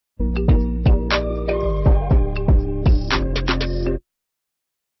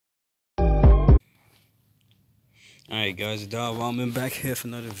Alright guys, I'm back here for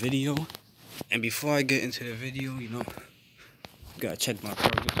another video. And before I get into the video, gotta check my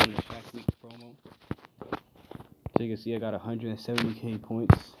progress on the Shack Week promo. So you can see I got 170k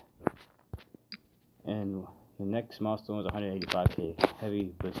points. And the next milestone is 185k.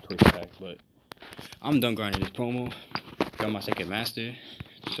 Heavy Blitz Twitch pack. But I'm done grinding this promo. Got my second master.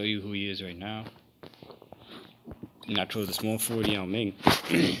 To show you who he is right now. And I chose the small 40 on Ming.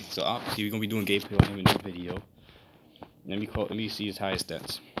 So obviously we're gonna be doing gameplay on him in this video. Let me see his highest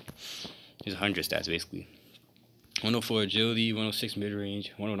stats. His 100 stats basically. 104 agility, 106 mid range,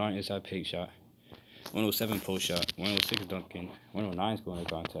 109 inside pig shot, 107 post shot, 106 dunking, 109 scoring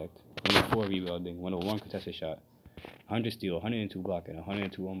contact, 104 rebounding, 101 contested shot, 100 steal, 102 blocking,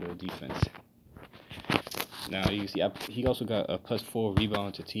 102 on-ball defense. Now you see he also got a +4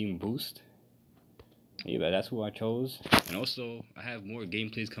 rebound to team boost. Yeah, that's who I chose. And also I have more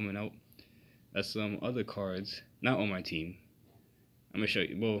gameplays coming out. That's some other cards, not on my team. I'm gonna show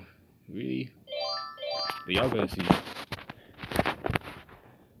you. Well, really, but y'all gonna see.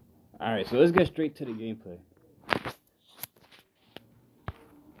 Alright, so let's get straight to the gameplay.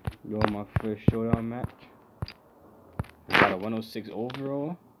 Go on my first showdown match. I got a 106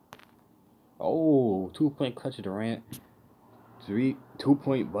 overall. Oh, 2-point clutch Durant.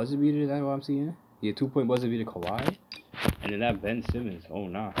 2-point buzzer beater, is that what I'm seeing? Yeah, 2-point buzzer beater Kawhi. And then that Ben Simmons. Oh,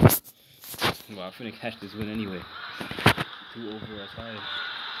 nah. Well, I'm finna catch this win anyway. 2 overall side.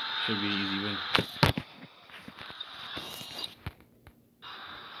 Should be an easy win.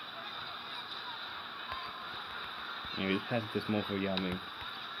 Anyway, let's pass it to small for Yao Ming.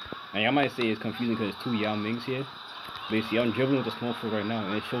 Now, y'all might say it's confusing because there's 2 Yao Mings here. But you see, I'm dribbling with the small forward right now,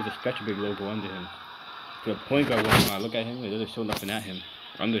 and it shows the stretch big logo under him. To the point guard, when I look at him, it doesn't show nothing at him.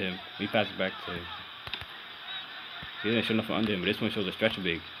 Under him. We pass it back to him. He doesn't show nothing under him, but this one shows a stretch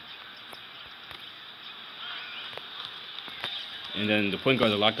big. And then the point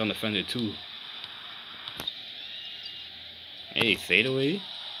guard's a lockdown defender too. Hey, fadeaway.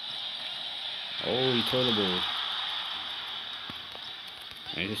 Oh, he tore the ball.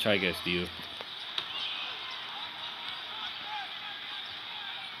 Let's just try to get a steal.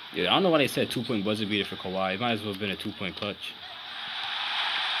 Yeah, I don't know why they said 2-point buzzer beater for Kawhi. It might as well have been a 2-point clutch.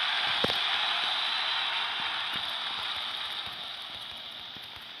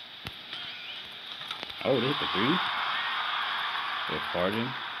 Oh, they hit the 3. With Harden.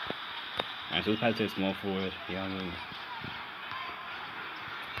 Alright, so let's pass to the small forward. Yeah, I'm moving.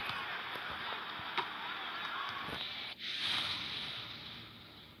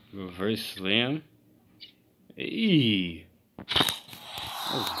 Reverse slam. Hey.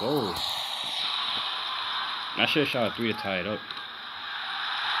 Let's go. I should have shot a 3 to tie it up.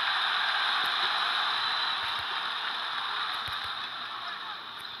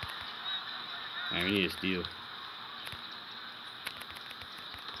 Alright, we need a steal.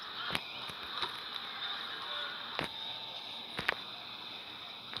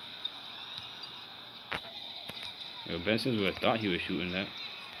 Yo, Benson's would have thought he was shooting that.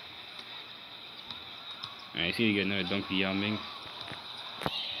 Alright, you see to get another dunk to Yao Ming.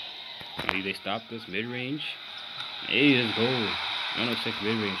 Maybe they stopped this mid-range. Hey, let's go. 106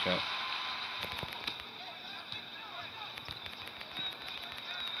 mid-range shot.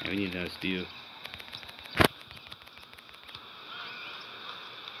 Yeah, we need another steal.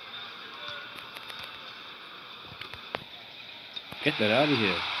 Get that out of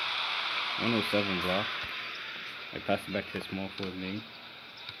here. 107 block. I pass it back to the small forward Ming.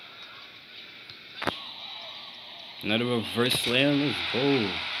 Another reverse slam. Let's go.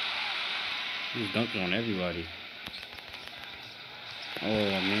 He's dunking on everybody. Oh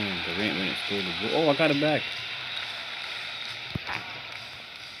man, Durant went and stole the ball. Oh, I got it back.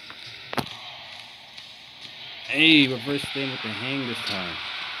 Hey, reverse slam with the hang this time.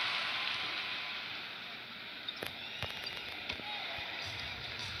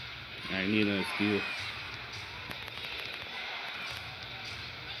 I need another steal.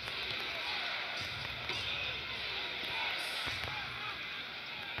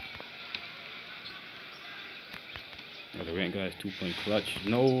 Oh, the Durant guy's 2-point clutch.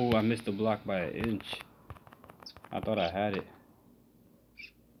 No, I missed the block by an inch. I thought I had it.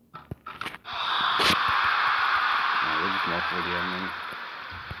 We're just not 40,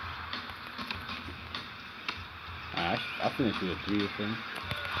 I finished with a 3 with him.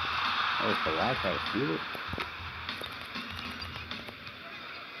 Oh, it's the last try to steal it.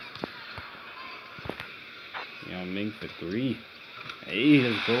 Yeah, Ming for 3. Hey,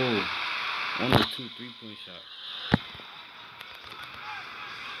 let's go. 102 3-point shot.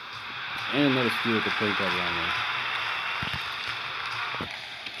 And another steal with the point guard on there.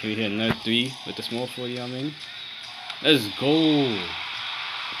 Can we hit another 3 with the small 40 on Ming? Let's go.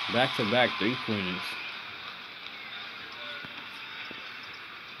 Back to back 3-pointers.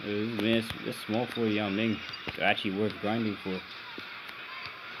 Man, it's small for Yao Ming. It's actually worth grinding for.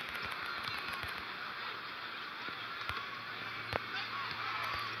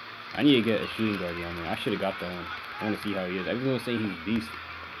 I need to get a shooting guard, Yao Ming. I should have got that one. I want to see how he is. Everyone's saying he's a beast.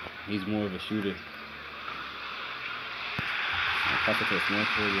 He's more of a shooter. I'll pass it to a small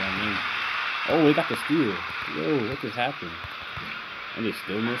forward, Yao Ming. Oh, they got the steal. Yo, what just happened? And they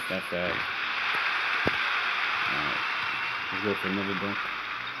still missed? That's sad. Alright. Let's go for another dunk.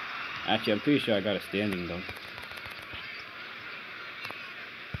 Actually, I'm pretty sure I got a standing dunk.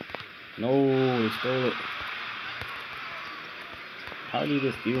 No, they stole it. How did he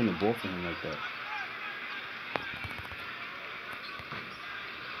just steal the ball from him like that?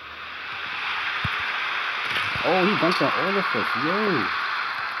 Oh, he dunked on all of us. Yo!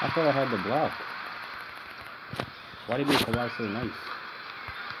 I thought I had the block. Why did they collide so nice?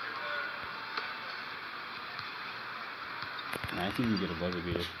 Nah, I think we get a buzzer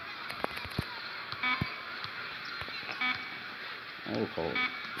beater. Oh, cold.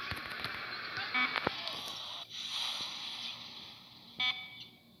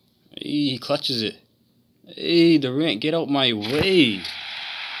 Hey, he clutches it. Hey, Durant, get out my way.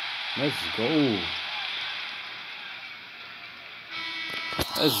 Let's go.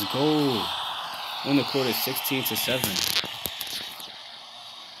 Let's go. Win the quarter 16-7.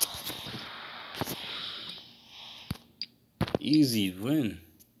 Easy win.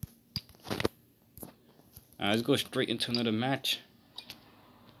 Let's go straight into another match.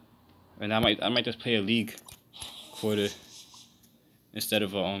 And I might just play a league quarter instead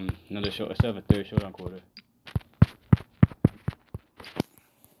of another show instead of a third showdown quarter.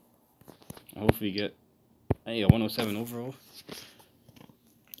 Hopefully get a 107 overall.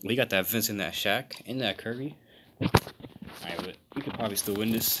 We got that Vincent, that Shaq, and that Curry. Alright, but we could probably still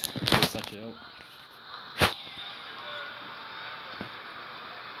win this. We'll such it out.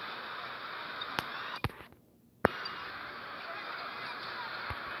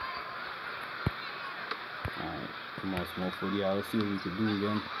 Alright, come on, small 40. Let's see what we can do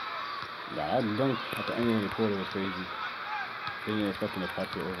again. Yeah, that dunk at the end of the quarter was crazy. Didn't expect him to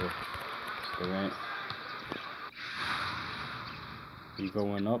touch it over Durant. He's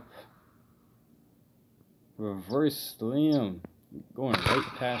going up. Reverse slam. Going right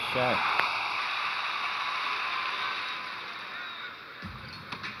past Shaq.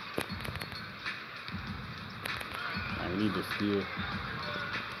 I need to steal.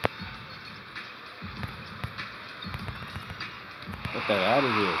 Get that out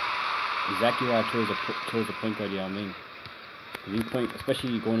of here. Exactly why I chose the point guard Yao Ming. He point,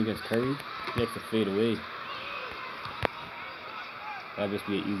 especially going against Curry, he likes to fade away. That'd just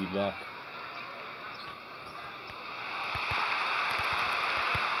be an easy block.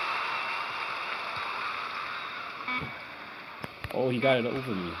 Oh, he got it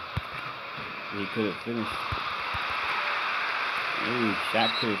over me. He couldn't finish. Hey,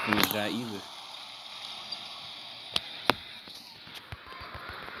 Shaq couldn't finish that either.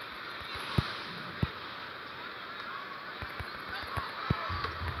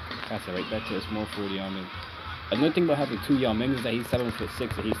 Pass it right back to a small 40 Yao Ming. Another thing about having two Yao Ming is that he's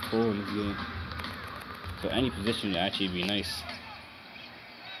 7'6" and he's tall in this game. So any position would actually be nice.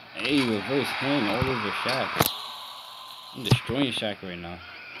 Hey, reverse hang all over Shaq. I'm destroying Shaq right now.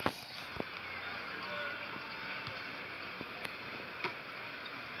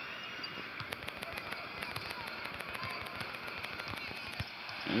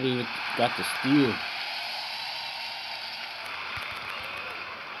 And we got the steal.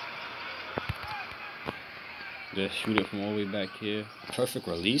 Just shoot it from all the way back here. Perfect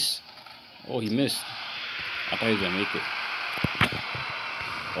release. Oh, he missed. I thought he was gonna make it.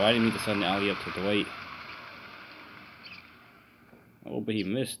 Oh, I didn't mean to send the alley up to Dwight. Oh, but he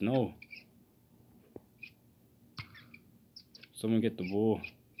missed. No. Someone get the ball.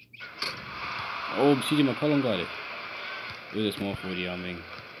 Oh, CJ McCollum got it. With a small 40, Yao Ming.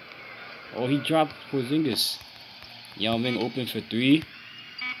 Oh, he dropped Porzingis. Yao Ming open for 3.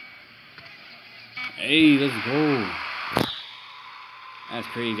 Hey, let's go. That's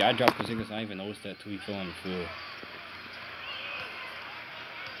crazy. I dropped Porzingis. I didn't even notice that till he fell on the floor.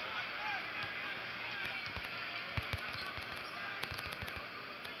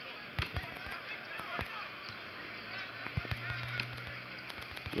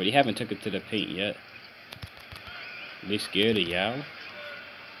 But he haven't took it to the paint yet. They scared of Yao?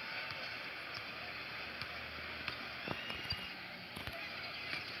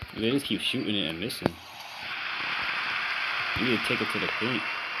 They just keep shooting it and missing. You need to take it to the paint.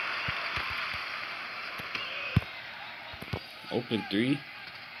 Open three.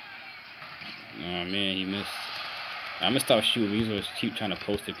 Oh man, he missed. I'm gonna stop shooting. These are keep trying to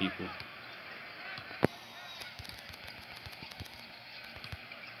post to people.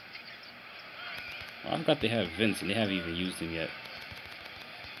 I forgot they have Vince and they haven't even used him yet.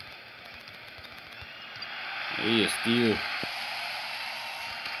 Hey, a steal.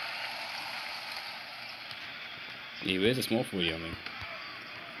 Hey, where's the small 40 on me?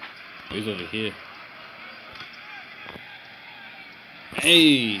 Oh, he's over here.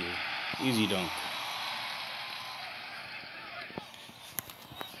 Hey, easy dunk.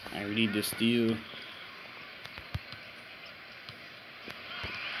 Alright, we need this steal.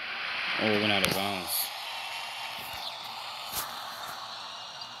 Oh, it went out of bounds.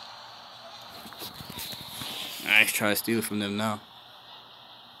 Nice try to steal from them now.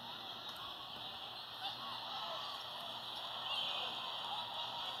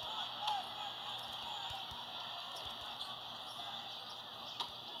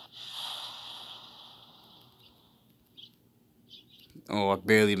 Oh, I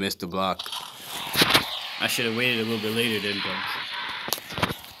barely missed the block. I should have waited a little bit later then,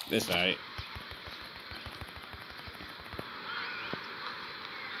 but that's alright.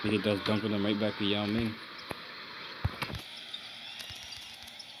 I think it does dumping them right back to Yao Ming.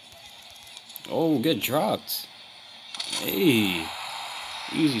 Oh, get dropped. Hey,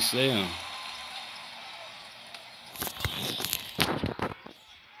 easy slam.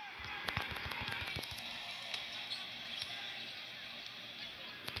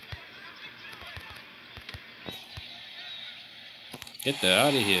 Get that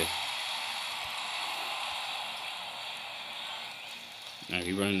out of here. Alright,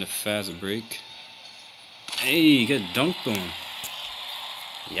 we running the fast break. Hey, get dunked on.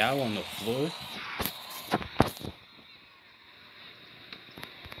 Y'all on the floor.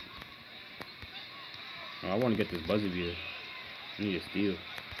 Oh, I want to get this buzzer beater. I need a steal.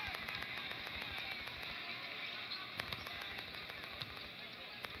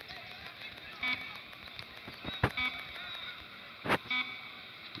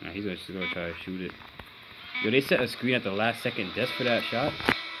 Nah, he's just gonna try to shoot it. Yo, they set a screen at the last second just for that shot.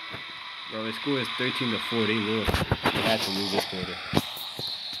 Bro, the score is 13-4. They lost. They had to lose this quarter.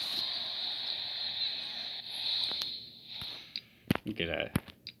 Look at that.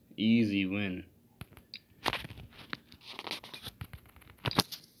 Easy win.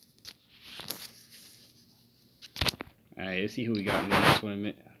 Alright, let's see who we got in the next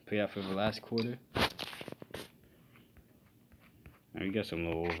tournament. Play out for the last quarter. Alright, we got some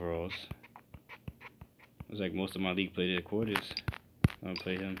low overalls. Looks like most of my league played their quarters. I'm gonna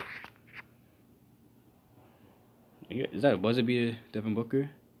play him. Is that a buzzer beater, Devin Booker?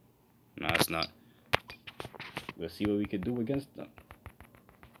 Nah, it's not. Let's see what we can do against them.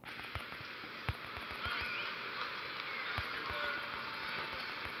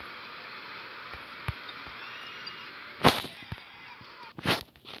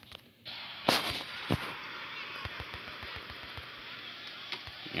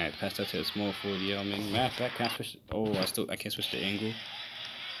 Alright, pass that to the small 40. I mean, matter of fact, can I switch? Oh, I can't switch the angle.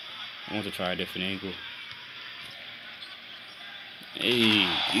 I want to try a different angle. Hey,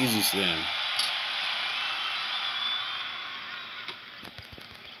 easy slam.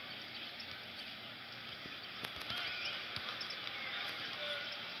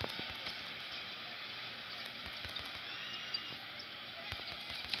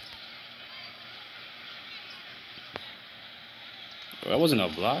 Oh, that wasn't a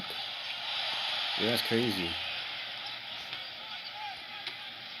block? Yeah, that's crazy.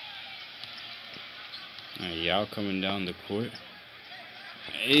 Alright, y'all coming down the court.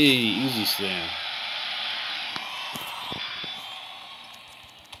 Hey, easy slam.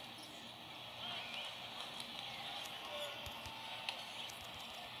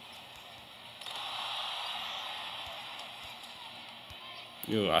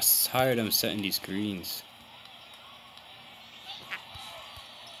 Yo, I tired of them setting these screens.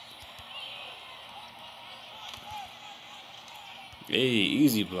 Hey,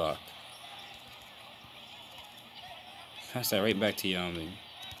 easy block. Pass that right back to Yao Ming.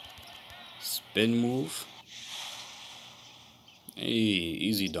 Spin move. Hey,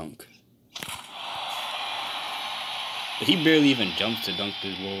 easy dunk. But he barely even jumps to dunk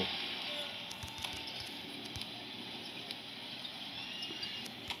this ball.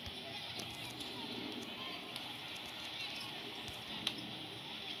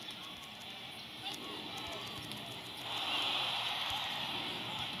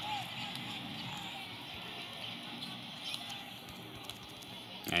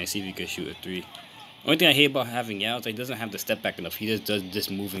 Alright, see if he can shoot a three. Only thing I hate about having Yao is he doesn't have the step back enough. He just does this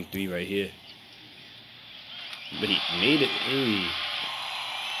moving three right here. But he made it. Hey.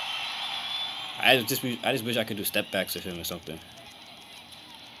 I just wish I could do step backs with him or something.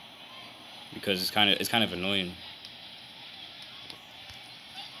 Because it's kind of annoying.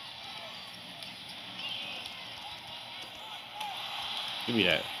 Give me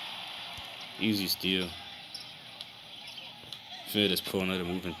that. Easy steal. Finna just pull another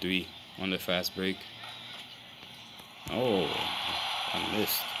moving 3 on the fast break. Oh, I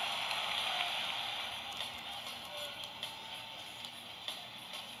missed.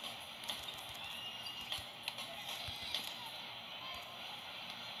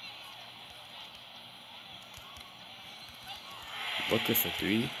 Booker for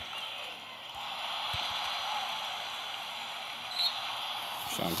 3.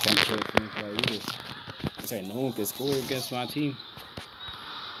 So I'm trying to kill things like this. It's like no one can score against my team.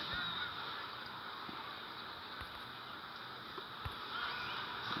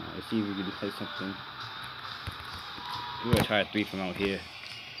 Let's see if we can play something. We're gonna try a 3 from out here.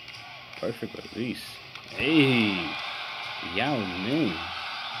 Perfect release. Hey, Yao Ming.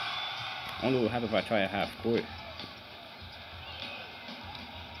 I don't know what would happen if I try a half court.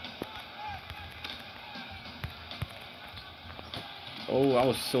 Oh, I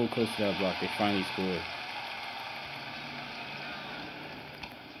was so close to that block. They finally scored.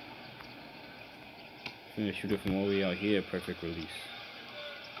 Finna shoot it from all the way out here. Perfect release.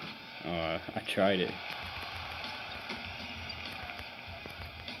 I tried it.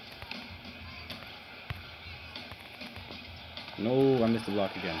 No, I missed the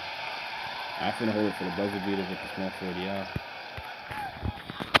block again. I'm finna hold it for the buzzer beater with the small 40 out.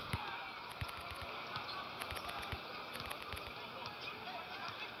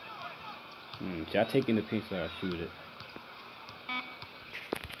 See, I take in the paint so I shoot it.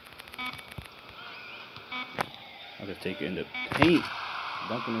 I'll just take it in the paint.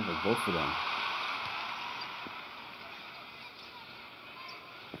 Dunking over both of them.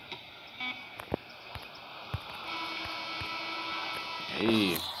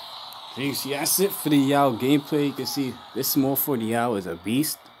 Hey. So you see, that's it for the Yao gameplay. You can see this small 40 Yao is a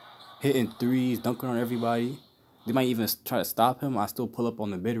beast. Hitting 3s, dunking on everybody. They might even try to stop him. I still pull up on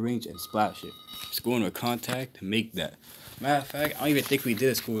the mid-range and splash it. Scoring with contact, make that. Matter of fact, I don't even think we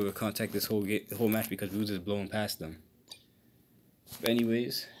did score with contact this whole match because we were just blowing past them. But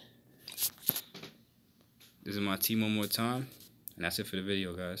anyways, this is my team one more time. And that's it for the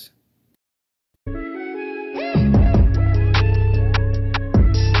video, guys.